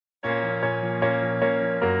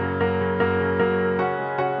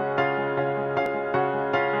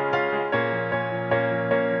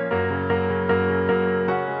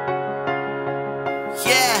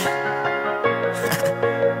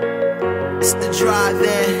It's the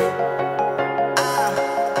drive-in.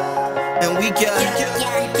 And we good.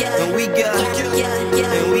 And we good.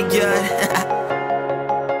 And we good.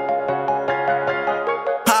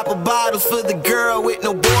 Pop a bottle for the girl with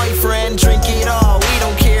no boyfriend. Drink it all, we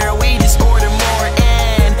don't care. We just order more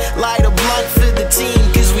and light a blunt for the team,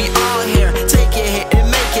 cause we all here. Take a hit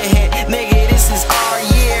and make a hit. Nigga, this is our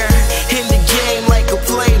year. In the game like a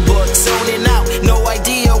playbook, zoning out. No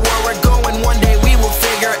idea where we're going. One day we will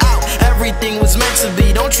figure out. Everything was meant to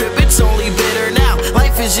be. Don't trip, it's only bitter now.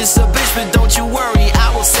 Life is just a bitch, but don't you worry,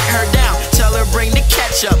 I will sit her down. Tell her bring the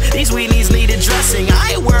ketchup. These weenies need a dressing.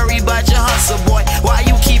 I ain't worried about your hustle, boy. Why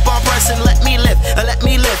you keep on pressing? Let me live,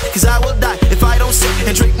 cause I will die if I don't sit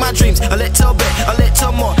and drink my dreams. A little bit, a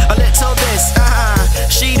little more, a little this.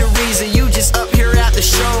 She the reason you just up here at the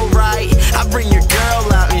show, right? I bring your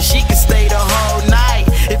girl out and she can stay the whole night.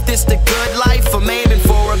 If this the good life, I'm aiming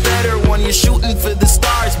for a better one. You're shooting for the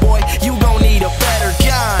stars, boy. You gon' need a better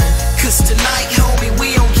gun. Cause tonight, homie,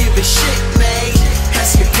 we don't give a shit, man.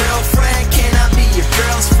 Ask your girlfriend, can I be your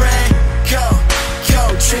girl's friend? Go,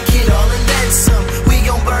 drink it all and then some. We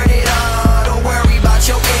gon' burn it all, don't worry about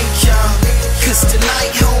your income. Cause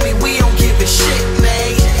tonight, homie, we don't give a shit,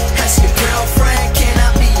 man. Ask your girlfriend, can I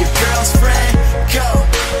be your girl's friend? Go,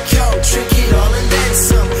 drink it all and then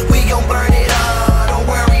some. We gon' burn it all, don't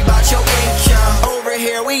worry about your income. Over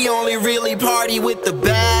here, we only really party with the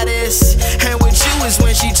baddest. And with you is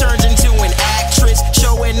when she turns into an actress.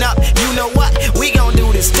 Showing up, you know what? We gon'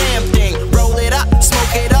 do this damn thing. Roll it up,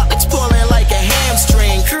 smoke it up, it's pulling like a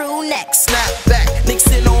hamstring. Crew neck, snap back,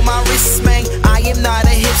 Nixon on my wrist, man. I am not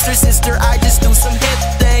a hipster, sister, I just do some hip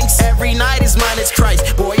things. Every night is mine, it's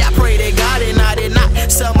Christ. Boy, I pray to God and I did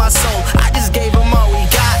not sell my soul. I just gave him all we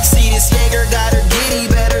got. See this Jaeger got her giddy.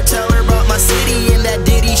 Better tell her about my city and that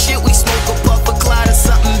Diddy shit. We smoke a puff, a cloud of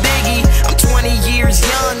something biggie. I'm 20 years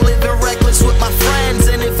young, living reckless with my friends.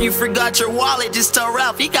 And if you forgot your wallet, just tell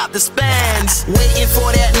Ralph, he got the spends. Waiting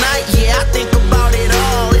for that night, yeah, I think about it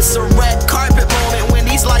all. It's a red carpet moment when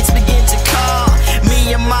these lights begin to call.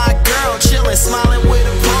 Me and my girl chilling, smiling with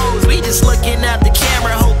a pose. We just looking at the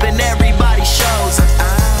camera, hoping everybody shows.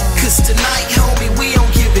 Cause tonight, homie, we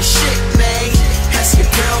don't give a shit, man. Ask your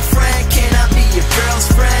girlfriend, can I be your girl's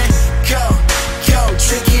friend? Go,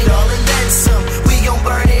 drink it all and then some. We gon'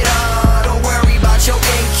 burn it all, don't worry about your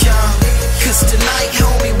income. Cause tonight,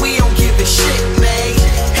 homie, we don't give a shit, man.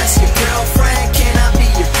 Ask your girlfriend, can I be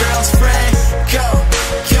your girl's friend? Go,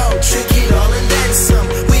 drink it all and then some.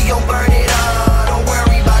 We gon' burn it all, don't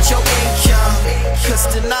worry about your income. Cause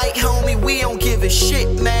tonight, homie, we don't give a shit,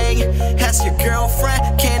 man. Ask your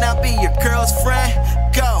girlfriend, can I be your girl's friend?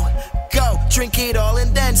 Go, drink it all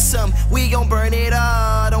and then some. We gon' burn it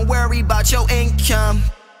all, don't worry about your income.